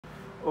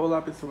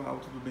Olá pessoal,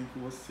 tudo bem com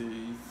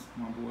vocês?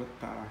 Uma boa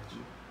tarde.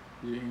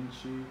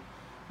 Gente,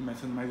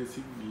 começando mais esse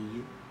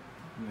vídeo,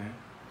 né?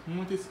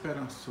 Muito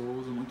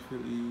esperançoso, muito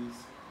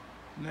feliz,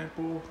 né?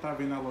 Por estar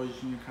vendo a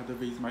lojinha cada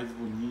vez mais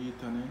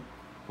bonita, né?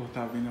 Por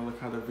estar vendo ela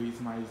cada vez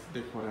mais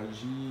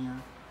decoradinha.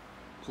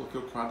 Coloquei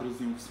o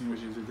quadrozinho do Senhor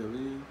Jesus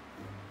ali,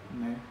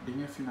 né?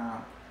 Bem assim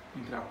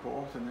entre a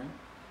porta, né?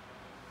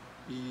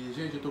 E,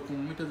 gente, eu tô com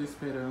muitas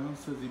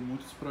esperanças e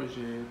muitos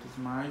projetos,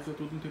 mas é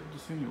tudo no tempo do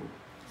Senhor,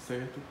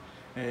 certo?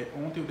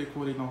 Ontem eu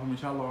decorei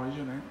novamente a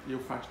loja, né? Eu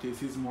afastei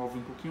esses móveis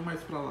um pouquinho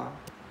mais pra lá,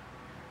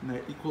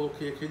 né? E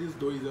coloquei aqueles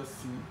dois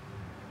assim,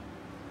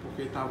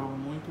 porque tava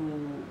muito...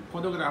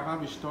 Quando eu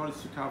gravava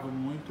stories, ficava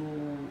muito...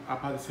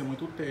 aparecia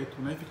muito o teto,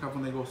 né? Ficava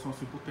um negócio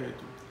assim pro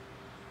teto.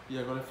 E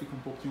agora fica um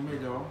pouquinho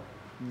melhor,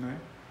 né?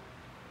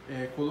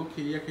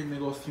 Coloquei aquele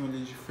negocinho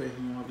ali de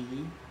ferrinho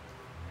ali.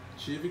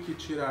 Tive que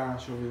tirar,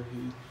 deixa eu ver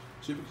aqui.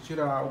 Tive que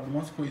tirar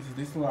algumas coisas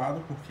desse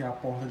lado, porque a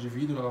porta de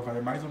vidro ela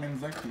vai mais ou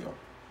menos aqui, ó.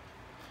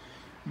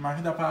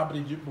 Mas dá pra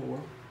abrir de boa.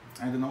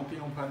 Ainda não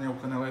tem um painel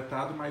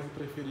caneletado, mas eu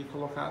preferi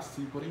colocar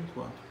assim por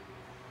enquanto.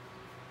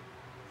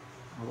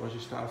 A loja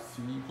está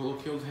assim.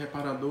 Coloquei os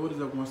reparadores,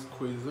 algumas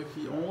coisas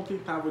aqui. Ontem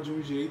estava de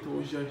um jeito,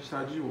 hoje já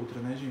está de outra,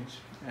 né, gente?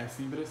 É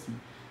sempre assim.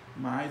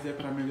 Mas é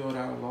para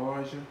melhorar a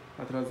loja,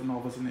 para trazer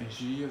novas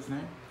energias,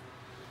 né?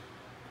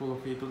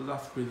 Coloquei todas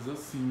as coisas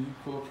assim.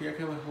 Coloquei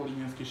aquelas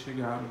rolinhas que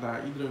chegaram da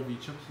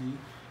Hidravite aqui.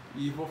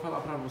 E vou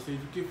falar pra vocês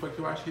o que foi que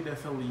eu achei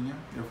dessa linha.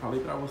 Eu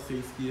falei pra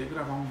vocês que ia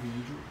gravar um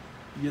vídeo,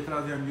 ia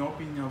trazer a minha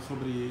opinião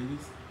sobre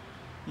eles.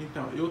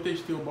 Então, eu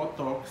testei o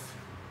Botox,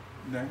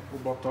 né? O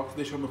Botox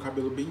deixou meu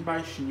cabelo bem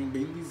baixinho,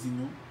 bem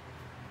lisinho.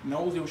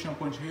 Não usei o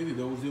shampoo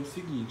anti-resíduo, eu usei o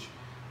seguinte.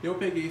 Eu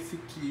peguei esse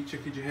kit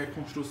aqui de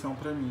reconstrução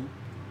pra mim.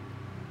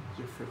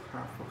 Deixa eu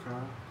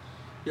focar.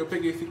 Eu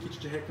peguei esse kit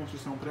de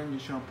reconstrução pra mim,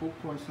 shampoo,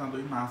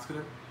 condicionador e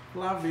máscara.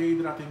 Lavei,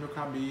 hidratei meu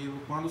cabelo.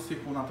 Quando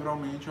secou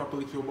naturalmente, eu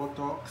apliquei o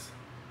Botox,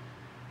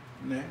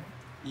 né?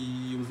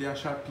 E usei a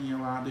chapinha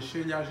lá,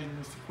 deixei ele agindo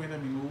uns 50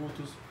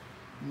 minutos,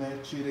 né?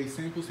 Tirei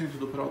 100%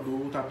 do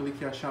produto,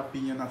 apliquei a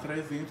chapinha na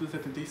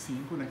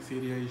 375, né? Que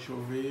seria aí, deixa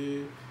eu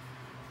ver,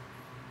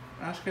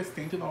 acho que é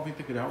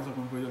 190 graus,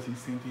 alguma coisa assim,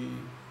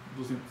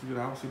 200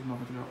 graus,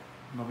 190 graus,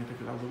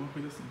 90 graus, alguma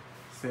coisa assim,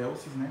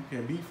 Celsius, né? Que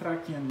é bem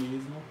fraquinha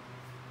mesmo,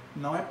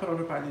 não é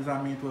próprio para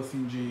alisamento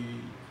assim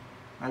de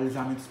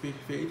alisamentos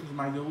perfeitos,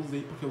 mas eu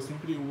usei porque eu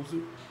sempre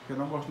uso, porque eu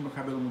não gosto do meu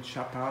cabelo muito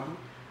chapado.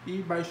 E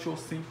baixou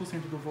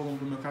 100% do volume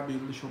do meu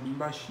cabelo, deixou bem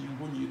baixinho,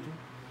 bonito,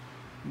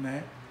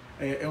 né?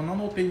 Eu não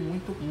notei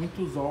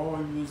muitos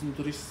óleos,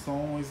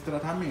 nutrições,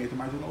 tratamento,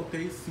 mas eu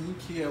notei sim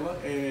que ela,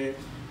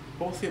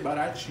 por ser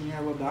baratinha,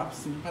 ela dá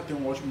sim para ter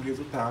um ótimo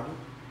resultado.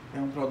 É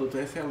um produto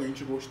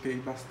excelente, gostei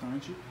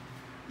bastante.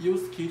 E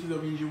os kits,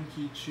 eu vendi um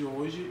kit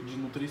hoje de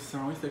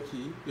nutrição, esse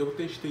aqui. Eu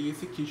testei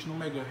esse kit no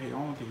Mega Re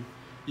ontem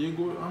e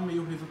eu amei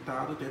o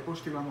resultado, até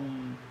postei lá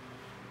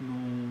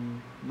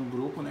no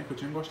grupo, né, que eu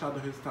tinha gostado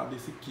do resultado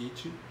desse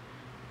kit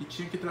e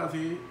tinha que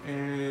trazer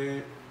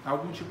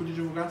algum tipo de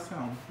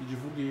divulgação. E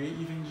divulguei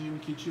e vendi um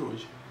kit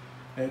hoje.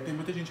 Tem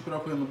muita gente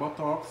procurando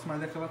Botox,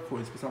 mas é aquela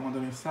coisa, o pessoal manda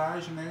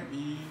mensagem, né,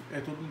 e é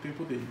tudo no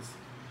tempo deles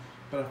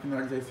para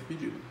finalizar esse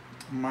pedido.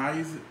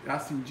 Mas,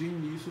 assim, de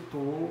início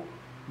tô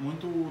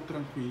muito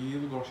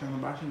tranquilo, gostando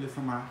bastante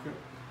dessa marca.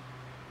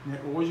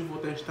 Hoje vou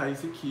testar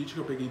esse kit que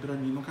eu peguei pra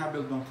mim no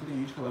cabelo de uma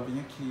cliente, que ela vem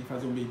aqui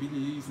fazer um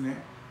babyliss,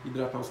 né?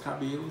 Hidratar os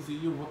cabelos,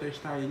 e eu vou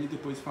testar ele e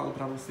depois falo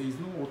pra vocês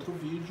no outro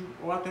vídeo,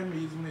 ou até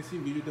mesmo nesse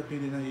vídeo,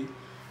 dependendo aí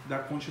da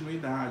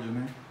continuidade,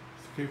 né?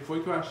 O que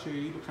foi que eu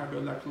achei do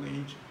cabelo da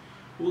cliente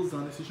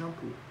usando esse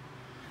shampoo.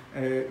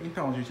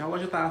 Então, gente, a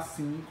loja tá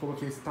assim,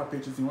 coloquei esse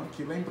tapetezinho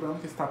aqui, lembrando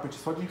que esse tapete é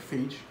só de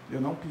enfeite, eu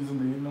não piso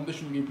nele, não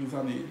deixo ninguém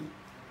pisar nele.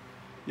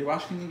 Eu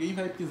acho que ninguém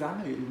vai pisar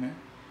nele, né?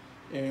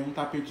 É um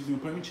tapetezinho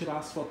pra me tirar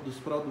as fotos dos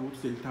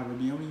produtos, ele tava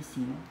bem ali em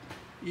cima.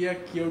 E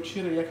aqui eu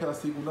tirei aquela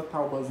segunda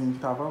taubazinha que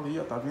tava ali,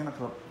 ó, tá vendo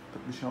aquela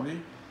bichão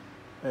ali?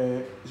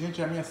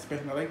 Gente, a minha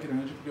perna é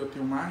grande porque eu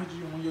tenho mais de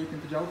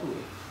 1,80 de altura.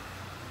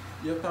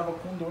 E eu tava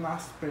com dor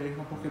nas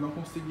pernas porque não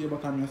conseguia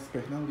botar minhas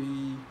pernas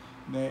ali,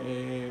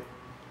 né?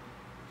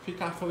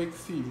 Ficar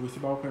flexível. Esse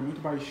balcão é muito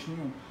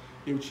baixinho,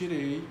 eu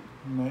tirei,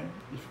 né?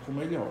 E ficou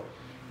melhor.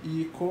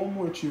 E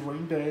como eu tive uma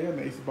ideia,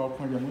 né? Esse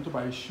balcão é muito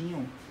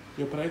baixinho,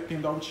 eu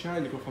pretendo altear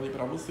ele, que eu falei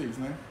pra vocês,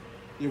 né?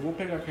 Eu vou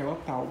pegar aquela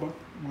tauba,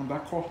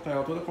 mandar cortar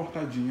ela toda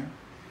cortadinha,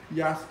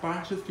 e as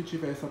partes que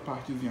tiver essa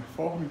partezinha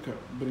fórmica,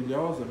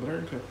 brilhosa,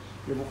 branca,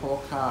 eu vou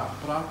colocar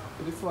pra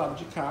esse lado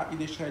de cá e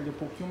deixar ele um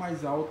pouquinho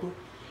mais alto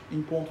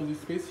em pontos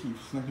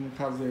específicos, né? Que no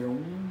caso é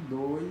 1,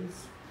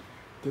 2,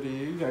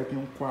 3, aí tem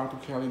um 4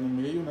 que é ali no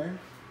meio, né?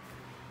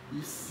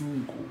 E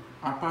 5.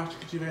 A parte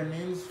que tiver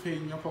menos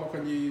feinha eu coloco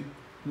ali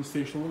no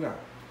 6º lugar.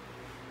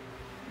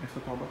 Essa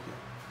tauba aqui,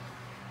 ó.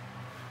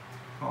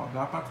 Ó,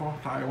 dá pra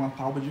cortar, é uma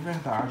tauba de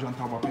verdade, uma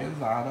tauba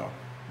pesada, ó.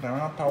 Não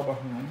é uma tauba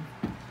ruim.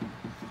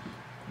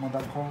 Vou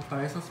mandar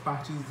cortar essas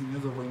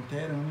partezinhas, eu vou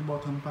inteirando e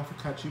botando pra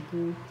ficar tipo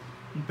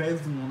um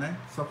pezinho, né?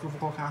 Só que eu vou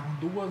colocar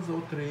 2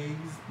 ou 3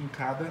 em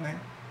cada, né?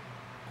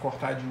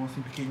 Cortadinho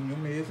assim, pequenininho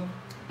mesmo.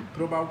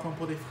 pro balcão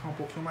poder ficar um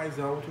pouquinho mais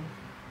alto,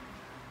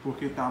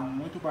 porque tá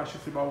muito baixo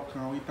esse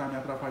balcão e tá me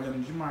atrapalhando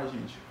demais,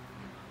 gente.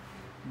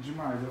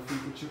 Demais, eu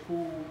fico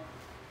tipo...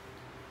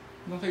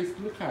 Não sei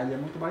explicar, ele é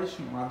muito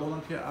baixinho.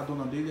 A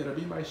dona dele era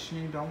bem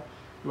baixinha, então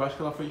eu acho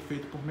que ela foi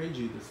feita por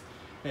medidas.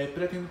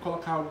 Pretendo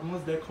colocar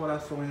algumas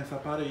decorações nessa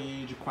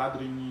parede,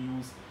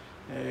 quadrinhos,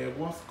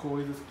 algumas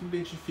coisas que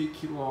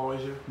identifique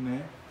loja,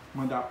 né?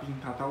 Mandar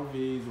pintar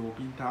talvez, ou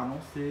pintar, não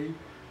sei.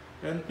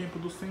 É no tempo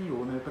do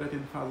Senhor, né?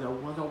 Pretendo fazer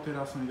algumas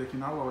alterações aqui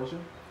na loja,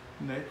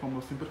 né? Como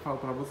eu sempre falo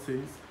pra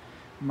vocês.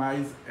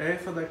 Mas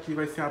essa daqui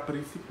vai ser a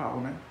principal,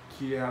 né?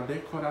 Que é a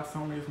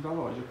decoração mesmo da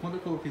loja. Quando eu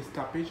coloquei esse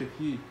tapete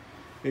aqui,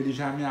 ele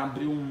já me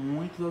abriu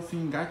muitos,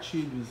 assim,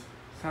 gatilhos,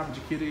 sabe?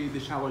 De querer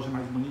deixar a loja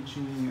mais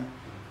bonitinha,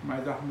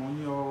 mais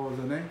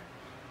harmoniosa, né?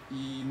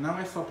 E não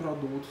é só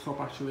produto, só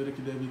prateleira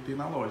que deve ter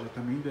na loja.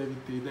 Também deve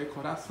ter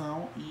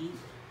decoração e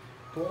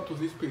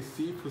pontos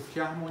específicos que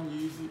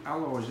harmonize a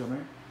loja,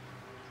 né?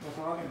 Vou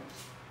falar dentro.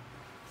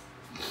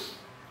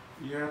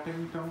 E até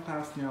então tá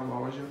assim a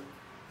loja,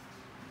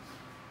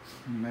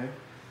 né?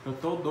 Eu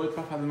tô doido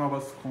pra fazer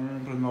novas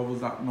compras,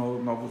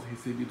 novos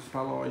recebidos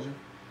pra loja,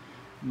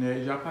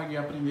 né? Já paguei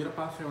a primeira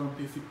parcela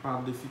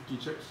antecipada desse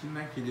kit aqui,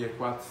 né? Que ele é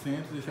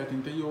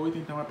 478,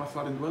 então é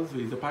parcelado em 2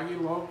 vezes. Eu paguei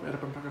logo, era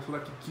pra me pagar só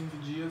daqui 15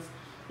 dias.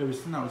 Eu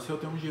disse, não, se eu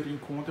tenho um dinheiro em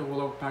conta, eu vou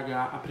logo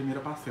pagar a primeira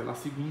parcela. A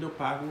segunda eu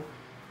pago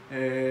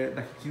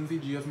daqui 15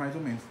 dias, mais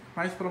ou menos.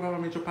 Mas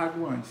provavelmente eu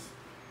pago antes,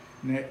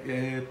 né?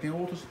 Tem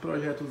outros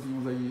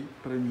projetozinhos aí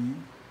pra mim,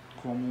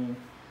 como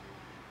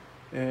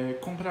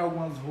comprar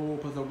algumas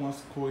roupas,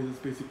 algumas coisas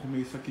para esse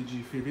começo aqui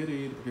de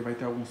fevereiro, porque vai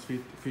ter alguns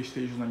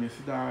festejos na minha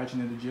cidade,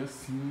 né? Do dia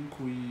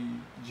 5 e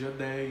dia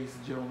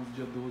 10, dia 11,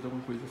 dia 12,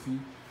 alguma coisa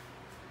assim.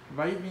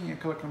 Vai vir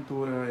aquela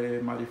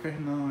cantora Maria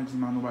Fernandes,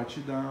 Manu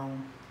Batidão,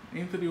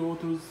 entre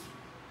outros,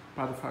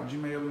 para o Fábio de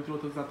Melo, entre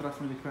outras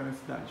atrações aqui para a minha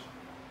cidade.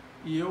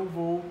 E eu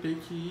vou ter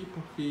que ir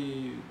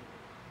porque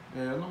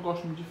eu não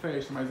gosto muito de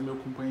festa, mas o meu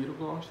companheiro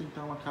gosta,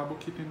 então acabo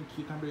que tendo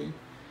que ir também.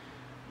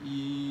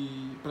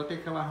 E pra ter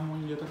aquela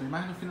harmonia também.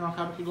 Mas no final eu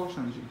acabo que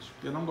gostando, gente.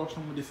 Eu não gosto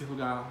muito desses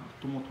lugares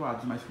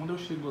tumultuados, mas quando eu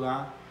chego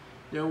lá,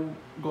 eu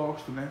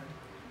gosto, né?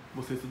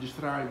 Você se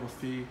distrai,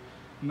 você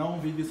não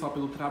vive só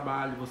pelo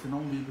trabalho, você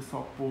não vive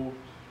só por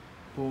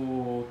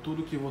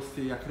tudo que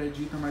você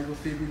acredita, mas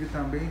você vive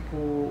também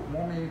por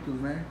momentos,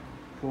 né?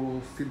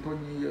 Por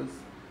sintonias,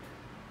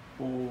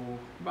 por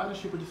vários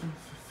tipos de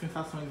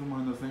sensações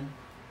humanas, né?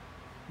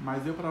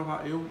 Mas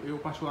eu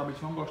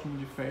particularmente não gosto muito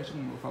de festa,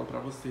 como eu falo pra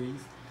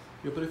vocês.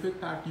 Eu prefiro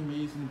estar aqui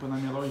mesmo, limpando a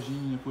minha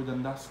lojinha,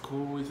 cuidando das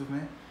coisas,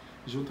 né?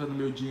 Juntando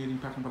meu dinheiro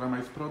para comprar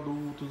mais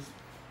produtos.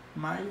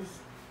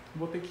 Mas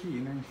vou ter que ir,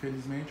 né?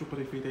 Infelizmente o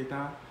prefeito aí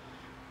tá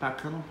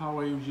tacando um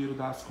pau aí o dinheiro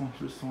das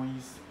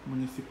construções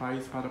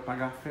municipais para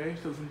pagar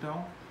festas,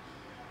 então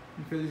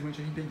infelizmente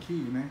a gente tem que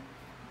ir, né?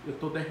 Eu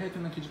tô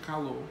derretendo aqui de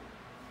calor,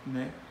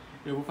 né?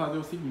 Eu vou fazer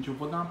o seguinte, eu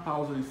vou dar uma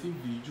pausa nesse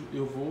vídeo,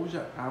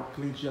 a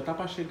cliente já tá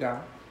para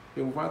chegar.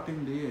 Eu vou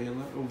atender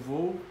ela, eu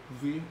vou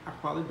ver a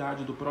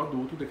qualidade do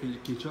produto, daquele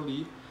kit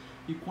ali.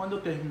 E quando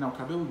eu terminar o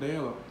cabelo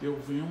dela, eu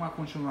venho a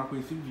continuar com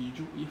esse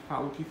vídeo e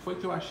falo o que foi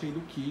que eu achei do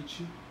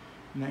kit,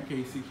 né? Que é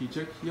esse kit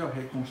aqui, ó,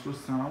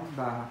 reconstrução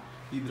da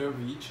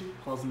CC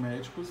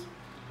Cosméticos,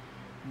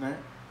 né?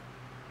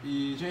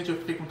 E, gente, eu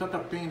fiquei com tanta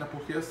pena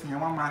porque, assim, é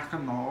uma marca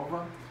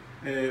nova.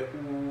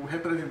 O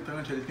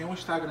representante, ele tem um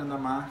Instagram da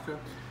marca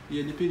e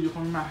ele pediu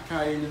pra me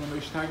marcar ele no meu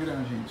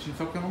Instagram, gente.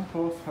 Só que eu não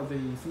posso fazer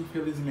isso,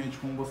 infelizmente,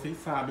 como vocês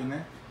sabem,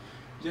 né?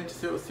 Gente,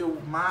 se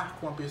eu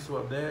marco uma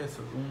pessoa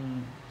dessa,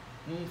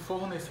 um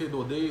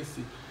fornecedor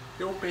desse,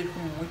 eu perco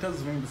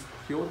muitas vendas,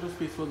 porque outras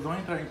pessoas vão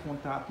entrar em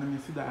contato na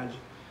minha cidade.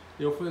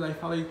 Eu fui lá e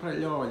falei pra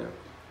ele, olha,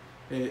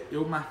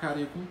 eu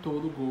marcarei com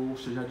todo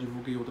gosto, já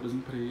divulguei outras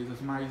empresas,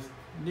 mas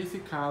nesse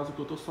caso que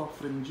eu tô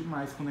sofrendo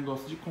demais com o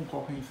negócio de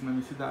concorrência na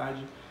minha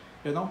cidade,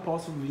 eu não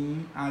posso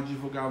vir a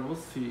divulgar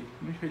você,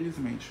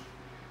 infelizmente.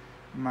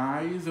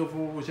 Mas eu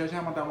vou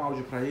já mandar um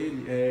áudio pra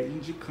ele,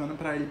 indicando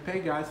pra ele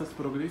pegar essas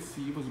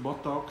progressivas,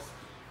 botox,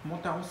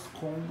 montar uns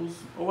combos,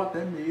 ou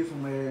até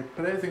mesmo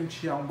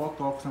presentear um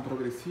botox na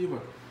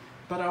progressiva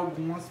para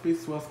algumas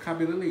pessoas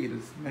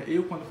cabeleireiras, né?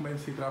 Eu, quando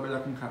comecei a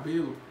trabalhar com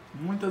cabelo,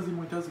 muitas e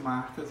muitas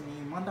marcas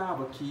me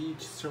mandavam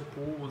kits,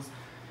 shampoos.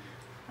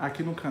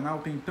 Aqui no canal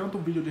tem tanto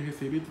vídeo de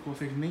recebido que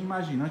vocês nem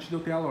imaginam, antes de eu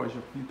ter a loja.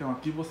 Então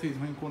aqui vocês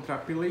vão encontrar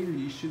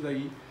playlists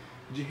aí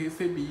de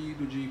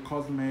recebido, de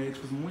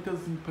cosméticos.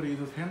 Muitas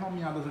empresas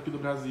renomeadas aqui do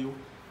Brasil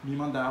me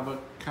mandavam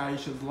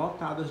caixas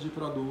lotadas de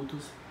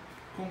produtos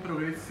com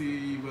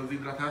progressivas,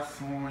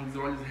 hidratações,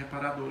 óleos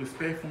reparadores,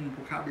 perfume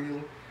pro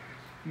cabelo.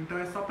 Então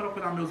é só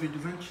procurar meus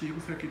vídeos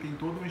antigos, que aqui tem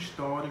todo um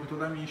histórico,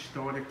 toda a minha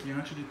história aqui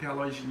antes de ter a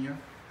lojinha,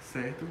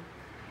 certo?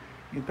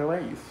 Então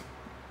é isso.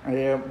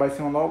 Vai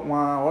ser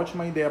uma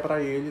ótima ideia para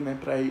ele, né?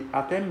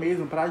 Até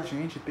mesmo pra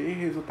gente ter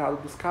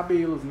resultado dos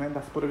cabelos, né?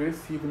 Das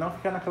progressivas, não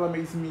ficar naquela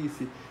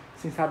mesmice,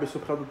 sem saber se o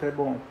produto é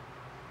bom.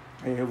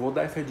 Eu vou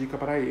dar essa dica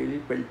para ele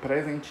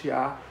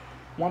presentear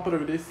uma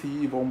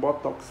progressiva, um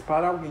botox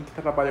para alguém que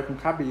trabalha com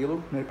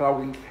cabelo, né? Para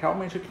alguém que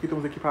realmente aqui tem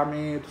uns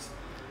equipamentos,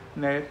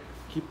 né?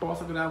 que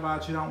possa gravar,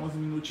 tirar uns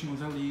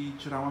minutinhos ali,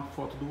 tirar uma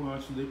foto do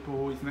antes e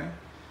depois, né?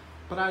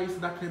 Para isso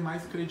dar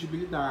mais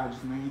credibilidade,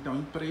 né? Então,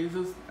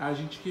 empresas, a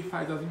gente que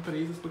faz as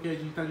empresas porque a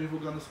gente está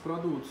divulgando os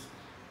produtos.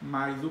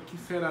 Mas o que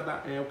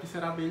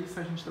será deles se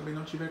a gente também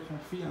não tiver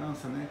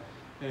confiança, né?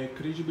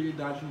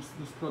 Credibilidade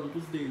nos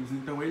produtos deles.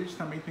 Então, eles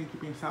também têm que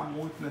pensar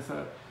muito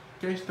nessa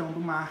questão do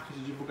marketing,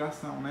 de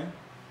divulgação, né?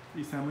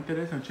 Isso é muito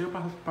interessante. Eu,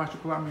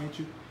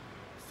 particularmente,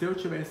 se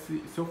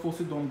eu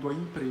fosse dono de uma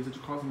empresa de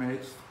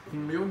cosméticos, com o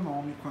meu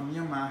nome, com a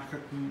minha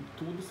marca, com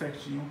tudo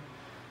certinho,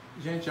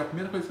 gente, a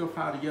primeira coisa que eu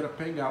faria era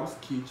pegar os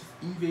kits,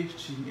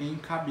 investir em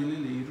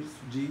cabeleireiros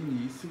de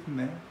início,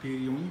 né?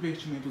 Teria um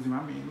investimentozinho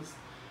a menos,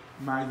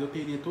 mas eu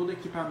teria todo o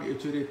equipamento, eu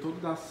teria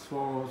todas as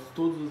fotos,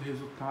 todos os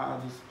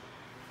resultados,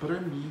 para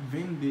mim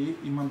vender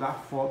e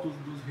mandar fotos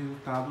dos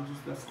resultados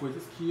das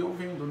coisas que eu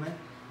vendo, né?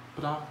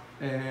 Pra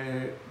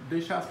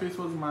deixar as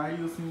pessoas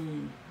mais,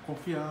 assim,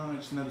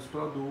 confiantes, né, dos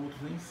produtos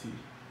em si.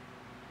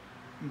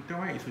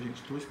 Então é isso,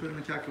 gente. Estou esperando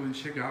aqui a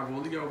cliente chegar.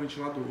 Vou ligar o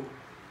ventilador.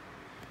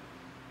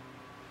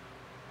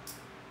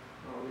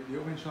 Ó, liguei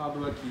o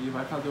ventilador aqui.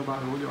 Vai fazer o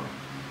barulho, ó.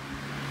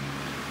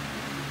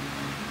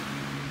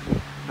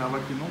 Tava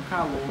aqui no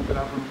calor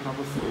gravando pra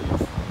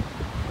vocês.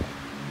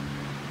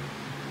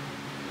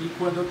 E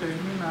quando eu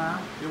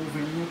terminar, eu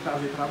venho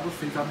trazer pra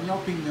vocês a minha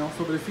opinião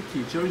sobre esse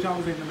kit. Eu já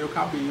usei no meu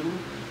cabelo,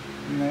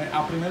 né?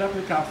 A primeira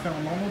aplicação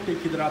não notei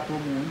que hidratou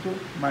muito,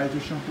 mas o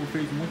shampoo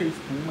fez muita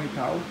espuma e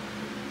tal.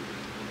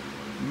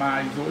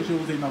 Mas hoje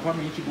eu usei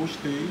novamente,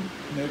 gostei,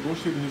 né?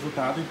 Gostei do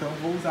resultado, então eu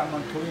vou usar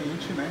no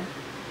cliente, né?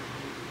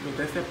 Eu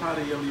até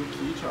separei ali o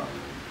kit, ó.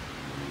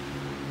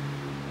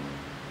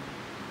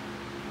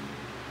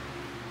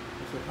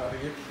 Eu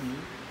separei aqui.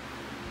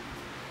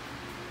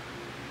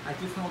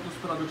 Aqui são outros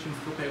produtinhos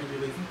que eu pego de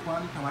vez em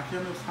quando. Então aqui é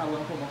o meu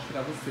salão que eu mostro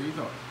pra vocês,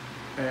 ó.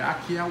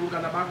 Aqui é o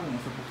lugar da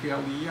bagunça, porque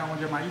ali é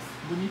onde é mais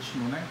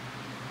bonitinho, né?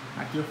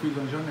 Aqui eu fiz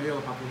uma janela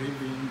para poder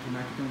vento,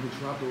 né? Aqui tem um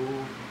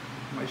ventilador,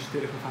 uma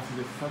esteira que eu faço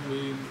dessa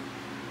vez.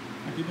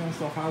 Aqui tem um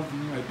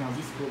sofazinho, aí tem umas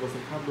escovas,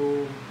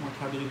 secador, uma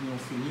cadeirinha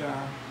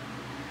auxiliar.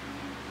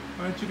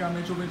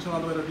 Antigamente o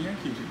ventilador era bem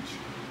aqui, gente.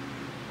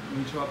 O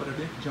ventilador era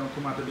bem aqui, tinha uma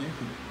tomada bem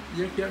aqui.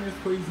 E aqui as minhas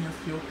coisinhas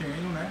que eu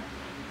tenho, né?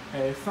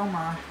 São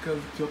marcas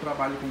que eu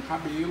trabalho com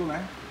cabelo,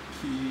 né?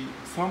 Que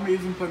só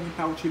mesmo para mim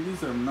estar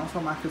utilizando. Não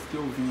são marcas que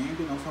eu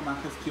vendo, não são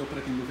marcas que eu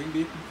pretendo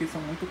vender, porque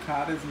são muito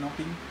caras e não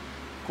tem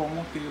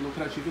como ter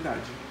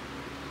lucratividade.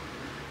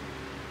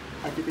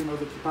 Aqui tem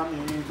meus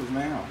equipamentos,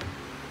 né? Ó.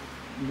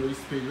 Meu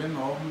espelho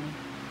enorme.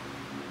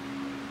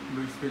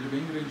 Meu espelho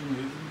bem grande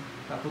mesmo.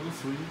 Tá todo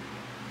sujo.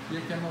 E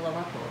aqui é meu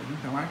lavatório.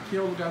 Então aqui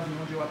é o lugarzinho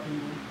onde eu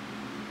atendo.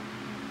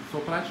 Sou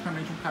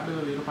praticamente um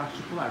cabeleireiro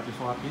particular. Eu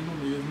só atendo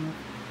mesmo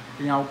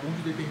em alguns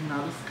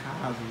determinados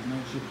casos,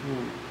 né? Tipo,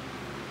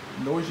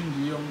 hoje em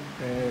dia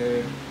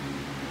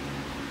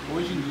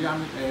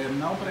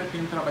não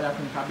pretendo trabalhar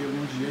com cabelo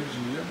no dia a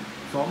dia,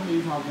 só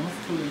mesmo alguns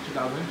clientes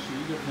das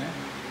antigas, né?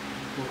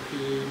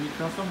 Porque me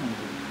cansa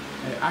muito.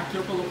 Aqui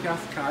eu coloquei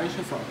as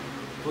caixas, ó,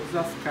 todas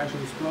as caixas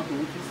dos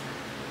produtos.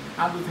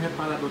 A dos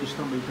reparadores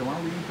também estão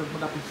ali, então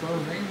quando a pessoa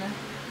vem, né?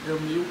 Eu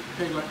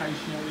pego a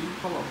caixinha ali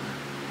e coloco.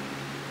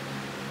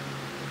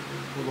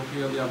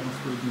 Coloquei ali algumas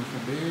coisinhas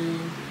também.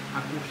 A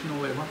cortina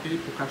eu levantei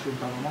porque o cachorro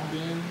estava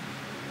mordendo.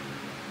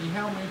 E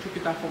realmente o que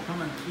está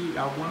faltando aqui é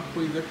alguma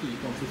coisa aqui,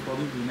 como vocês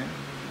podem ver, né?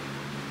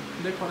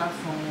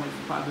 Decorações,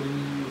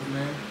 quadrinhos,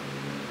 né?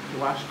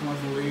 Eu acho que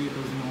umas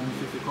letras, um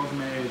CC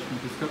Cosméticos, um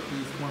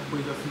pisca-pisca, uma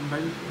coisa assim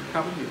vai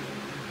ficar bonito.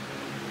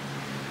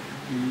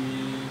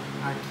 E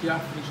aqui à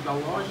frente da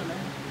loja, né?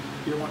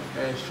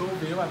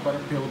 Choveu agora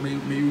pelo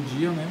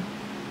meio-dia, né?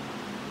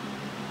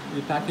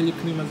 E tá aquele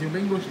climazinho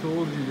bem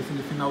gostoso, gente, assim,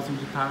 de finalzinho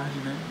de tarde,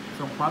 né?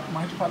 São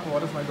mais de 4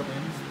 horas mais ou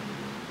menos.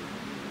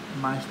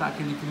 Mas tá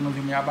aquele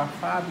climazinho meio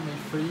abafado, meio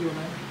frio,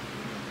 né?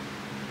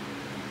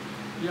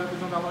 E a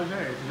visão da loja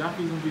é essa. Já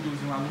fiz um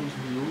videozinho lá nos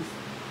Reels,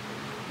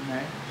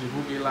 né?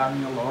 Divulguei lá a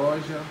minha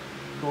loja.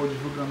 Tô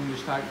divulgando no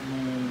Instagram,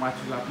 no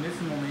WhatsApp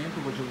nesse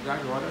momento, vou divulgar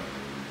agora.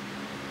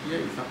 E é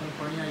isso,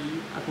 acompanha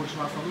aí a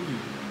continuação do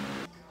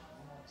vídeo.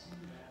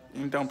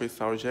 Então,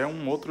 pessoal, já é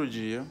um outro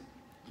dia,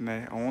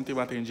 né? Ontem eu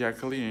atendi a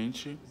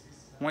cliente.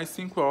 Umas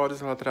 5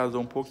 horas ela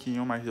atrasou um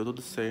pouquinho, mas deu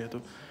tudo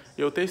certo.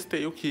 Eu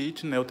testei o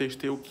kit, né? Eu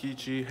testei o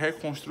kit de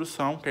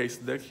reconstrução, que é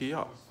esse daqui,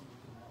 ó.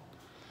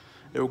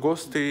 Eu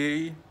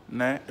gostei,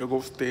 né? Eu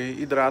gostei,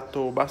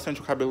 hidratou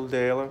bastante o cabelo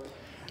dela.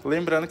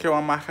 Lembrando que é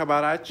uma marca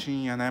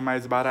baratinha, né?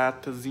 Mais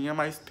baratazinha,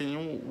 mas tem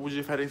o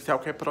diferencial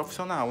que é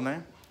profissional,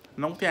 né?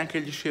 Não tem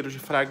aquele cheiro de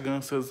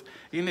fragrâncias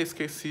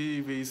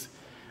inesquecíveis,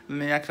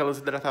 nem aquelas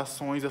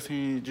hidratações,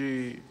 assim,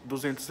 de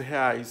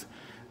R$200.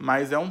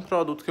 Mas é um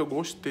produto que eu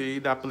gostei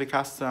da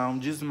aplicação,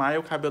 desmaia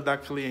o cabelo da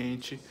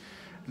cliente,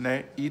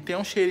 né? E tem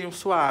um cheirinho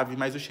suave,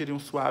 mas o cheirinho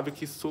suave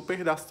que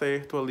super dá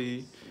certo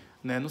ali,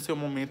 né? No seu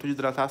momento de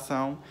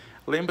hidratação.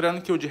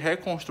 Lembrando que o de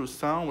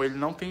reconstrução, ele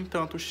não tem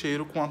tanto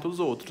cheiro quanto os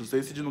outros.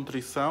 Esse de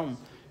nutrição,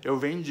 eu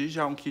vendi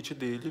já um kit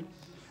dele,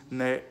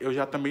 né? Eu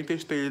já também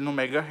testei ele no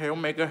Mega Hair. O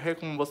Mega Hair,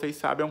 como vocês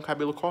sabem, é um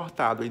cabelo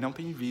cortado, ele não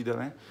tem vida,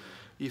 né?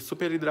 e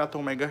super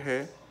hidratou mega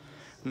hair,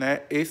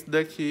 né? Esse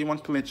daqui, uma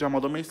cliente já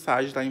mandou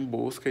mensagem, tá em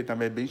busca, e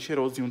também é bem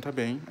cheirosinho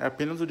também. É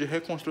apenas o de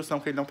reconstrução,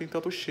 que ele não tem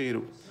tanto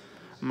cheiro,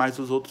 mas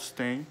os outros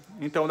têm.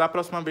 Então, da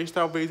próxima vez,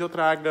 talvez eu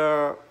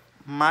traga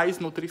mais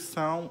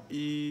nutrição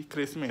e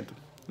crescimento,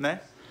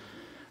 né?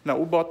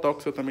 Não, o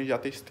Botox eu também já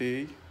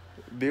testei.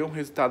 Deu um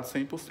resultado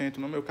 100%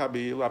 no meu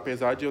cabelo,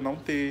 apesar de eu não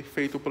ter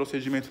feito o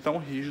procedimento tão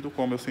rígido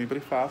como eu sempre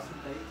faço.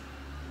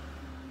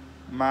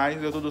 Mas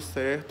deu tudo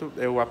certo,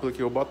 eu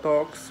apliquei o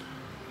Botox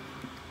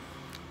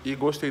e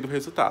gostei do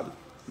resultado,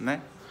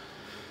 né?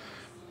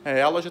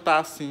 A loja tá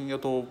assim, eu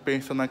tô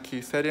pensando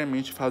aqui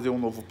seriamente fazer um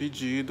novo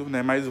pedido,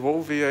 né? Mas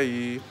vou ver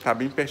aí, tá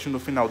bem pertinho do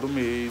final do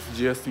mês,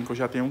 dia 5 eu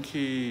já tenho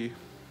que,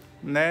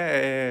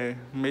 né,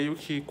 meio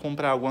que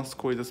comprar algumas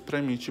coisas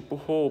pra mim, tipo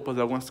roupas,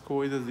 algumas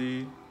coisas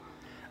e...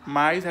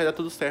 Mas vai dar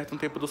tudo certo no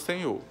tempo do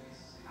Senhor.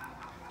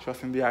 Deixa eu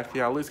acender aqui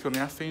a luz que eu nem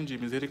acendi,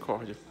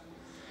 misericórdia.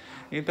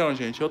 Então,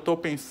 gente, eu tô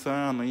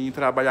pensando em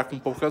trabalhar com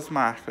poucas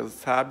marcas,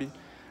 sabe?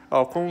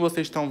 Ó, como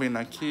vocês estão vendo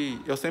aqui,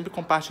 eu sempre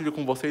compartilho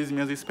com vocês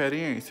minhas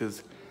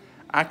experiências.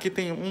 Aqui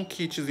tem um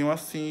kitzinho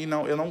assim,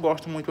 eu não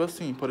gosto muito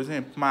assim. Por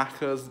exemplo,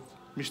 marcas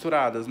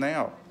misturadas, né?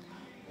 Ó,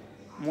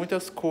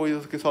 muitas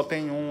coisas que só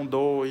tem um,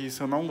 dois,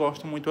 eu não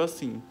gosto muito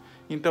assim.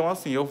 Então,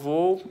 assim, eu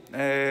vou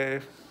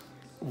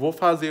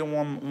fazer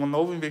um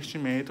novo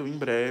investimento em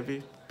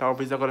breve.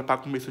 Talvez agora para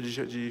começo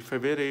de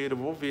fevereiro,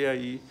 vou ver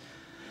aí,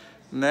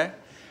 né?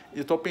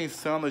 Eu tô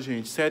pensando,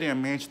 gente,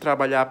 seriamente,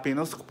 trabalhar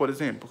apenas, por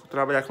exemplo,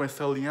 trabalhar com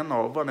essa linha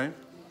nova, né?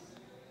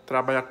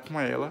 Trabalhar com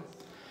ela.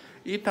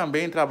 E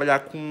também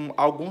trabalhar com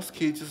alguns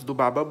kits do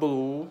Baba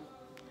Blue,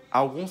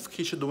 alguns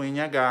kits do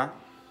NH.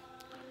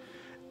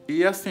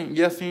 E assim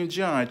em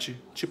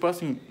diante. Tipo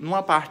assim,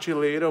 numa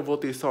prateleira eu vou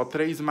ter só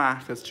 3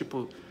 marcas.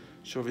 Tipo,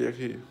 deixa eu ver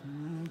aqui.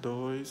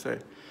 2,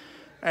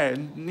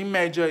 em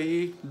média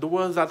aí,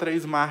 2 a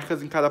 3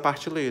 marcas em cada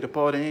prateleira.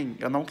 Porém,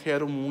 eu não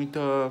quero muita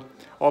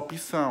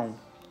opção.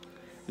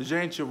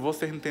 Gente,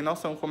 vocês não têm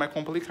noção como é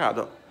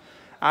complicado, ó.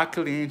 A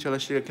cliente, ela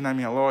chega aqui na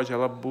minha loja,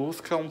 ela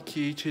busca um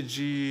kit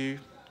de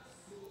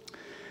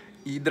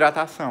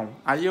hidratação.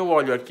 Aí eu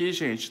olho aqui,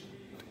 gente,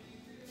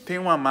 tem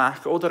uma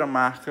marca, outra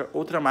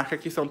marca,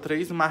 que são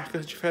 3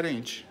 marcas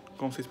diferentes,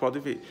 como vocês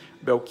podem ver.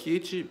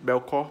 Belkit,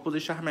 Belcorpus e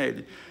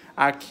Charmel.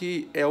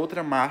 Aqui é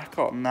outra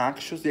marca, ó,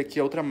 Naxos, e aqui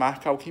é outra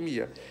marca,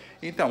 Alquimia.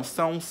 Então,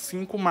 são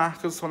 5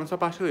 marcas só nessa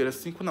prateleira.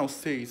 5 não,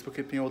 6,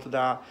 porque tem outra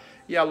da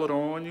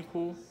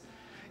Hialurônico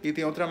e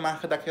tem outra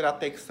marca da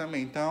Keratex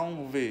também. Então,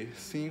 vamos ver,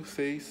 5,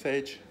 6,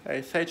 7.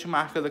 7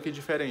 marcas aqui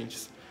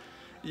diferentes.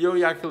 E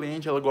a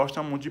cliente, ela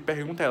gosta muito de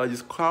perguntar. Ela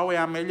diz, qual é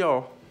a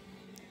melhor?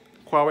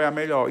 Qual é a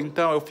melhor?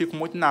 Então, eu fico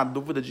muito na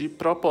dúvida de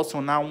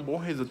proporcionar um bom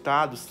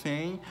resultado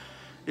sem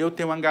eu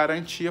ter uma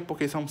garantia,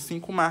 porque são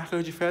 5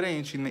 marcas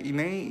diferentes. E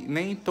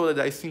nem todas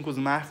as 5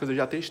 marcas eu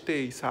já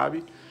testei,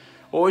 sabe?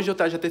 Hoje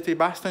eu já testei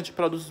bastante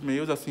produtos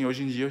meus, assim,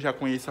 hoje em dia eu já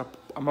conheço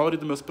a maioria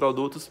dos meus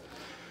produtos.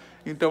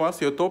 Então,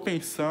 assim, eu tô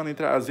pensando em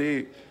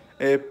trazer,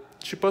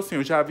 tipo assim,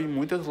 eu já vi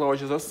muitas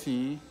lojas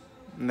assim,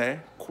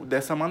 né,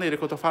 dessa maneira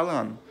que eu tô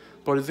falando.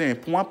 Por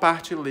exemplo, uma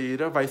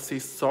prateleira vai ser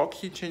só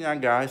kit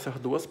NH, essas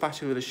 2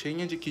 prateleiras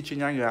cheias de kit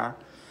NH.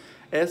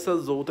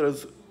 Essas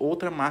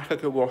outra marca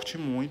que eu gosto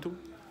muito,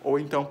 ou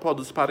então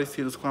produtos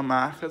parecidos com as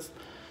marcas,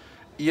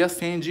 e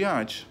assim em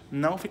diante.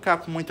 Não ficar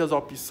com muitas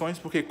opções,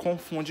 porque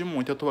confunde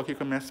muito. Eu tô aqui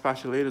com minhas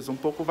prateleiras um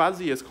pouco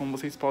vazias, como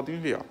vocês podem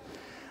ver, ó.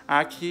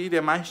 Aqui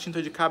é mais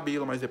tinta de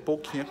cabelo, mas é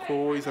pouquinha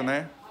coisa,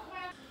 né?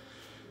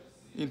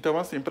 Então,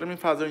 assim, para mim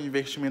fazer um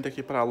investimento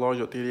aqui para a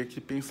loja, eu teria que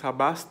pensar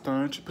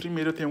bastante.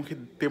 Primeiro, eu tenho que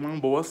ter uma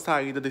boa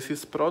saída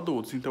desses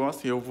produtos. Então,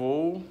 assim, eu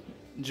vou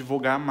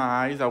divulgar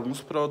mais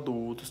alguns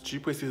produtos,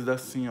 tipo esses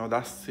assim, ó,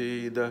 da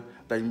Seda,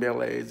 da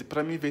Embeleze,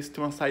 para mim ver se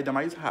tem uma saída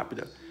mais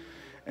rápida.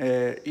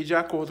 E de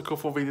acordo com o que eu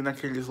for vendendo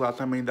aqueles lá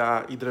também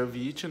da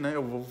Hidravit, né,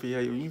 eu vou ver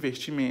aí o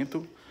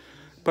investimento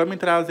para me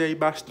trazer aí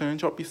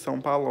bastante opção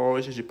para a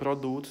loja de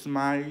produtos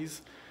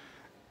mais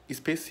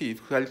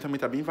específicos. Ele também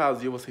tá bem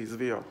vazio, vocês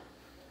veem, ó.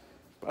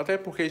 Até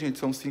porque, gente,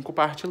 são 5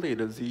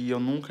 prateleiras e eu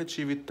nunca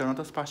tive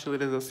tantas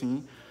prateleiras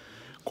assim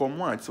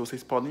como antes,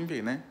 vocês podem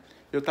ver, né?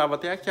 Eu tava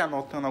até aqui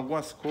anotando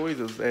algumas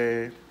coisas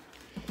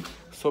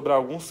sobre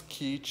alguns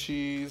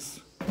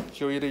kits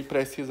que eu irei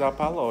precisar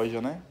para a loja,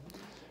 né?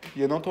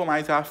 E eu não tô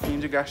mais afim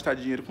de gastar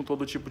dinheiro com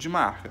todo tipo de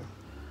marca,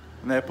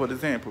 né? Por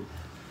exemplo,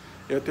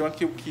 eu tenho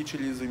aqui o kit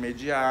liso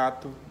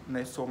imediato,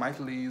 né? Sou mais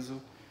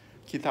liso,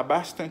 que tá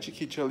bastante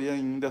kit ali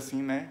ainda,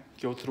 assim, né?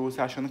 Que eu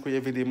trouxe achando que eu ia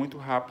vender muito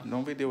rápido,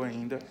 não vendeu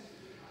ainda.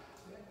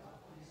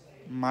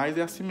 Mas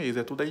é assim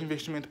mesmo, tudo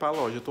investimento para a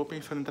loja. Eu tô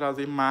pensando em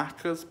trazer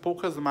marcas,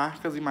 poucas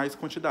marcas e mais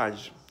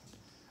quantidade,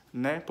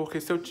 né? Porque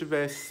se eu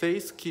tiver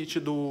 6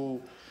 kits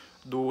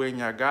do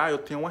NH, eu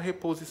tenho uma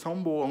reposição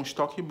boa, um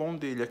estoque bom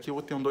dele. Aqui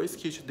eu tenho 2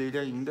 kits dele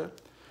ainda,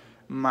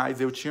 mas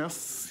eu tinha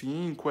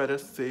 5, era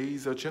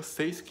 6, eu tinha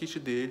 6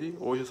 kits dele,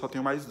 hoje eu só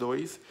tenho mais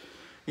 2.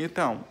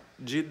 Então,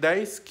 de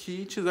 10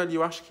 kits ali,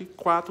 eu acho que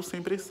 4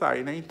 sempre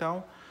saem, né?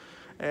 Então,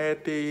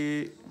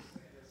 ter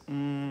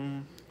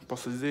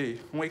posso dizer,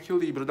 um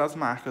equilíbrio das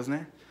marcas,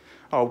 né?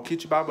 Ó, o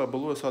kit Baba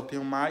Blue eu só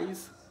tenho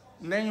mais...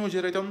 Nenhum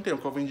direito eu não tenho,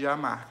 porque eu vendi a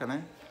marca,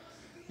 né?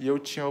 E eu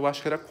tinha, eu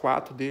acho que era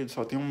 4 deles,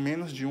 só tenho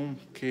menos de um,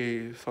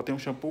 que só tem um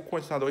shampoo,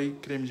 condicionador e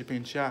creme de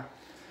pentear.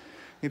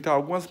 Então,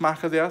 algumas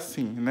marcas é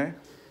assim, né?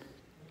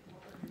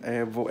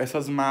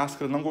 Essas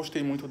máscaras, não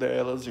gostei muito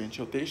delas, gente.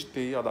 Eu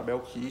testei, ó, da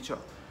Belkit, ó.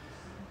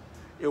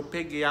 Eu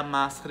peguei a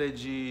máscara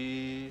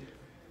de...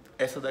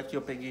 Essa daqui,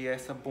 eu peguei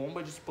essa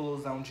bomba de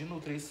explosão de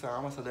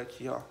nutrição, essa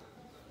daqui, ó.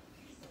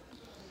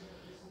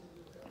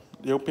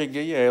 Eu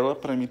peguei ela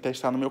pra me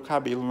testar no meu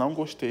cabelo, não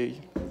gostei.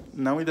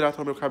 Não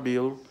hidratou meu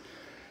cabelo.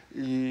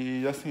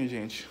 E assim,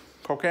 gente,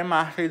 qualquer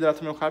marca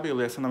hidrata meu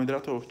cabelo, essa não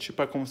hidratou.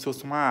 Tipo, é como se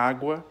fosse uma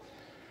água,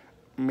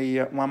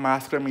 uma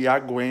máscara meia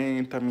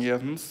aguenta, meia,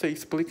 não sei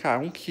explicar,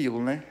 1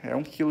 quilo, né? É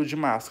 1 quilo de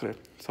máscara.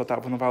 Só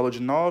tava no valor de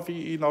R$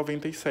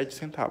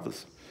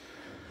 9,97.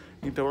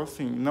 Então,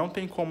 assim, não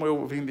tem como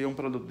eu vender um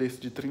produto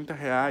desse de R$ 30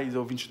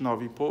 ou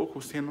 29 e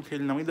pouco, sendo que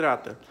ele não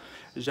hidrata.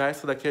 Já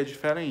essa daqui é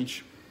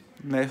diferente.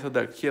 Nessa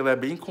daqui, ela é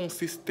bem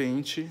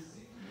consistente.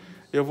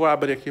 Eu vou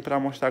abrir aqui para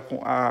mostrar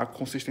a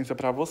consistência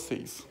para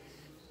vocês.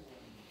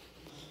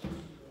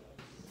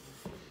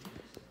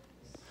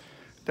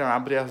 Então,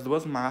 abri as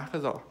duas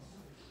marcas, ó.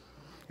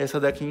 Essa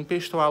daqui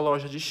empestou a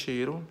loja de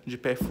cheiro, de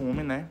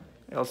perfume, né?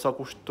 Ela só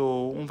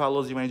custou um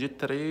valorzinho aí de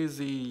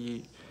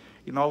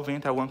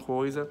R$13,90, alguma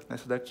coisa.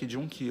 Essa daqui de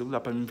 1 quilo, dá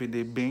pra me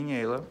vender bem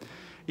ela.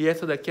 E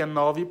essa daqui é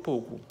 9 e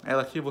pouco.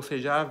 Ela aqui você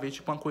já vê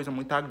tipo uma coisa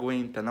muito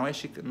aguenta. Não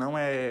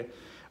é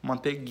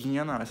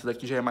manteiguinha, não. Essa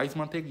daqui já é mais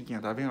manteiguinha,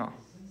 tá vendo, ó?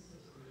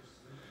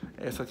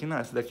 Essa aqui não,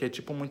 essa daqui é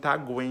tipo muita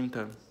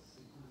aguenta.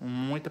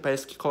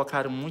 Parece que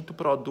colocaram muito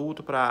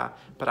produto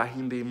pra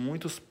render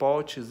muitos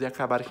potes e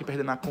acabaram aqui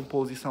perdendo a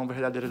composição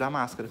verdadeira da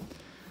máscara.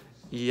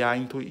 E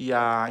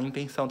a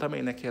intenção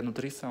também, né, que é a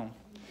nutrição.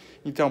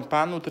 Então,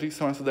 para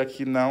nutrição, essa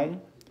daqui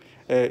não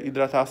é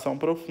hidratação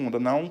profunda.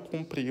 Não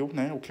cumpriu,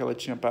 né, o que ela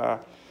tinha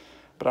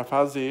para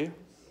fazer.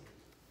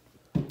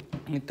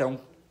 Então,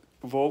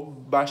 vou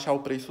baixar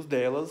o preço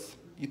delas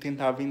e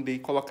tentar vender e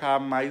colocar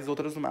mais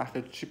outras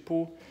marcas.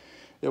 Tipo,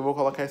 eu vou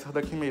colocar essa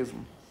daqui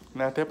mesmo.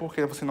 Né? Até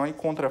porque você não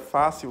encontra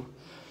fácil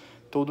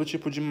todo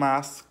tipo de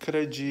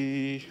máscara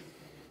de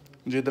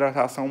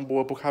hidratação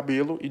boa pro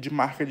cabelo e de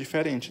marca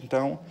diferente.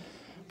 Então,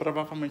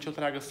 provavelmente eu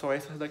traga só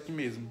essas daqui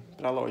mesmo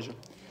pra loja.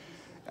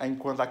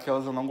 Enquanto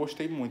aquelas eu não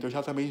gostei muito.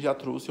 Eu também já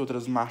trouxe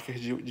outras marcas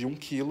de 1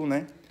 quilo,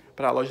 né?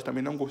 Pra loja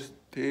também não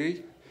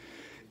gostei.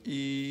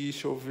 E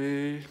deixa eu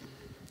ver...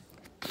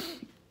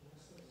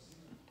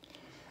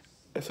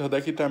 Essas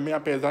daqui também,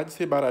 apesar de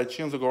ser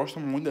baratinhas, eu gosto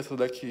muito dessas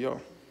daqui, ó.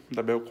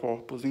 Da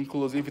Belcorpus.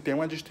 Inclusive, tem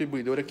uma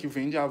distribuidora que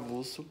vende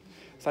avulso.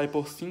 Sai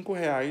por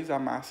R$5 a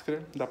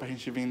máscara. Dá pra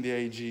gente vender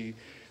aí de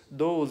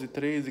 12,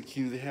 13,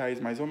 15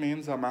 reais mais ou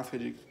menos. A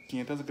máscara de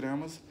 500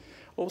 gramas.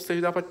 Ou seja,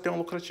 dá pra ter uma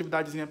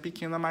lucratividadezinha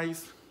pequena,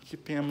 mas que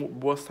tenha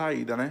boa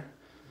saída, né?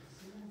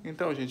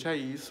 Então, gente, é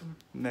isso,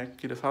 né?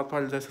 Queria só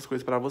atualizar essas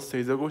coisas pra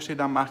vocês. Eu gostei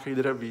da marca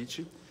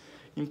Hydravit.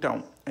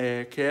 Então,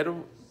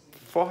 quero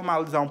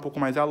formalizar um pouco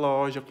mais a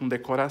loja, com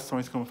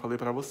decorações, como eu falei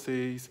pra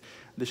vocês,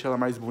 deixar ela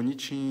mais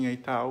bonitinha e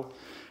tal.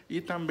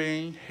 E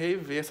também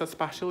rever essas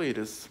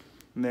prateleiras,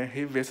 né?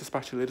 Rever essas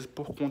prateleiras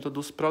por conta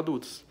dos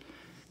produtos,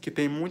 que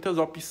tem muitas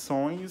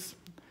opções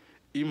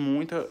e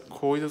muitas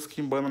coisas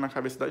que embanam na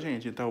cabeça da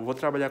gente. Então, eu vou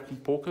trabalhar com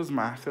poucas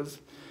marcas.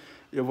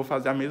 Eu vou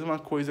fazer a mesma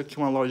coisa que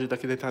uma loja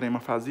daqui de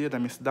Itarema fazia, da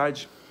minha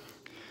cidade,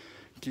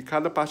 que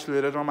cada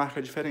prateleira era uma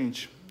marca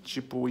diferente.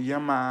 Tipo,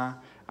 Yamaha,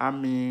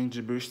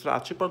 Amende,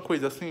 Bilstrato, tipo uma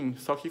coisa assim,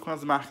 só que com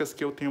as marcas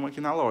que eu tenho aqui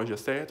na loja,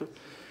 certo?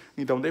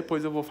 Então,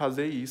 depois eu vou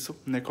fazer isso,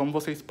 né? Como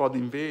vocês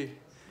podem ver,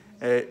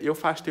 eu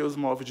afastei os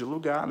móveis de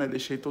lugar, né?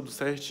 Deixei tudo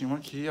certinho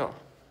aqui, ó.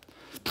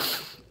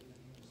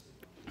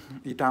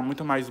 E tá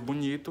muito mais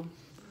bonito.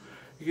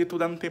 E que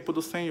tudo é no tempo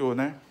do Senhor,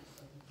 né?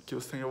 Que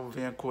o Senhor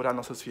venha curar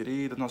nossas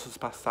feridas, nossos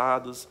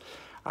passados,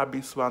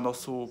 abençoar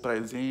nosso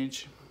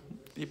presente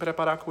e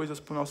preparar coisas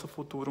para o nosso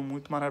futuro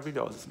muito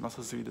maravilhosas,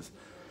 nossas vidas.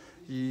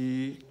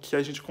 E que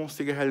a gente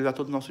consiga realizar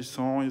todos os nossos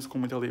sonhos com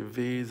muita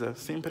leveza,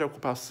 sem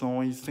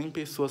preocupações, sem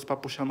pessoas para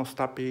puxar nosso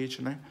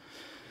tapete, né?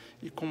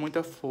 E com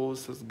muita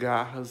força,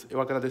 garras.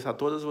 Eu agradeço a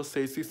todas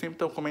vocês que sempre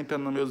estão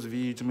comentando nos meus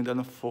vídeos, me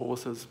dando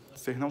forças.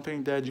 Vocês não têm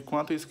ideia de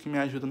quanto isso que me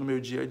ajuda no meu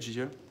dia a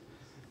dia,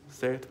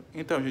 certo?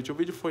 Então, gente, o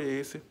vídeo foi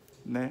esse,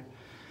 né?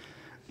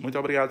 Muito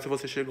obrigado se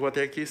você chegou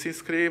até aqui. Se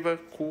inscreva,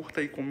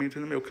 curta e comente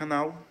no meu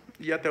canal.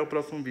 E até o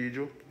próximo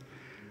vídeo.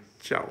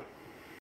 Tchau.